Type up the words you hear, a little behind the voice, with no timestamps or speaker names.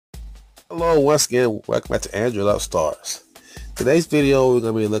Hello, once again, welcome back to Android Upstars. Today's video, we're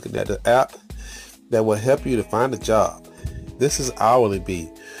going to be looking at the app that will help you to find a job. This is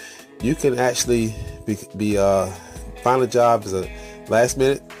HourlyBee. You can actually find a job as a last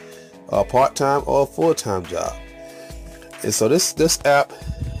minute, part-time, or full-time job. And so this app,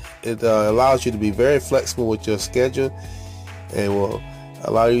 it allows you to be very flexible with your schedule and will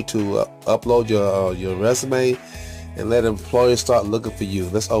allow you to upload your resume and let employers start looking for you.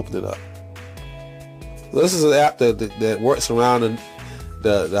 Let's open it up. This is an app that works around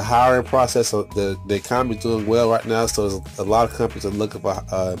the hiring process. The economy is doing well right now, so there's a lot of companies are looking for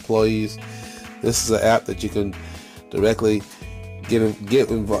employees. This is an app that you can directly get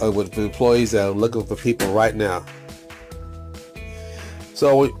involved with employees that are looking for people right now.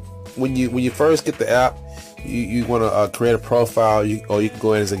 So when you first get the app, you want to create a profile, or you can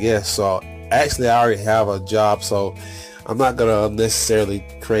go in as a guest. So actually, I already have a job, so I'm not gonna necessarily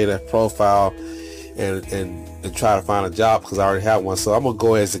create a profile and try to find a job because I already have one. So I'm gonna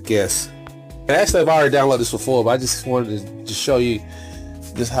go as a guest. And actually, I've already downloaded this before, but I just wanted to show you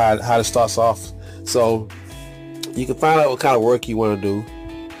just how it starts off. So you can find out what kind of work you want to do,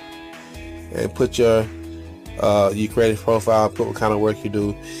 and put you create a profile, put what kind of work you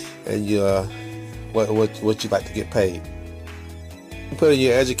do, and what you'd like to get paid. You put in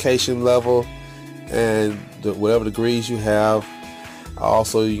your education level and whatever degrees you have.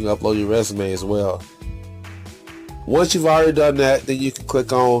 Also, you can upload your resume as well. Once you've already done that, then you can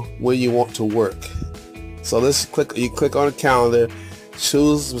click on when you want to work. So you click on the calendar,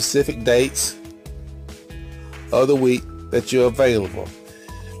 choose specific dates of the week that you're available,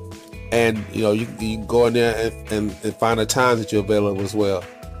 and you can go in there and find the times that you're available as well.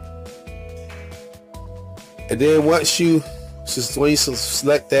 And then when you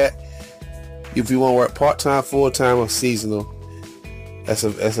select that, if you want to work part-time, full-time, or seasonal, that's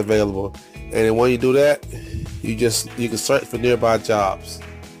available. And then when you do that, you can search for nearby jobs.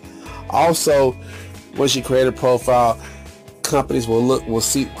 Also, once you create a profile, companies can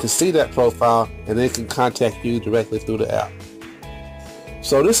see that profile, and they can contact you directly through the app.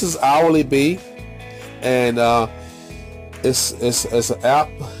 So this is HourlyBee, and it's an app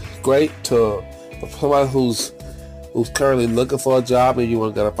great for somebody who's currently looking for a job and you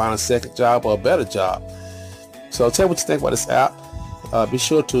want to find a second job or a better job. So tell me what you think about this app. Be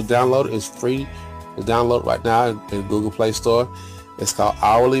sure to download it. It's free to download right now in Google Play Store. It's called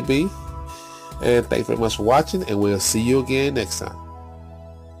HourlyBee. And thanks very much for watching, and we'll see you again next time.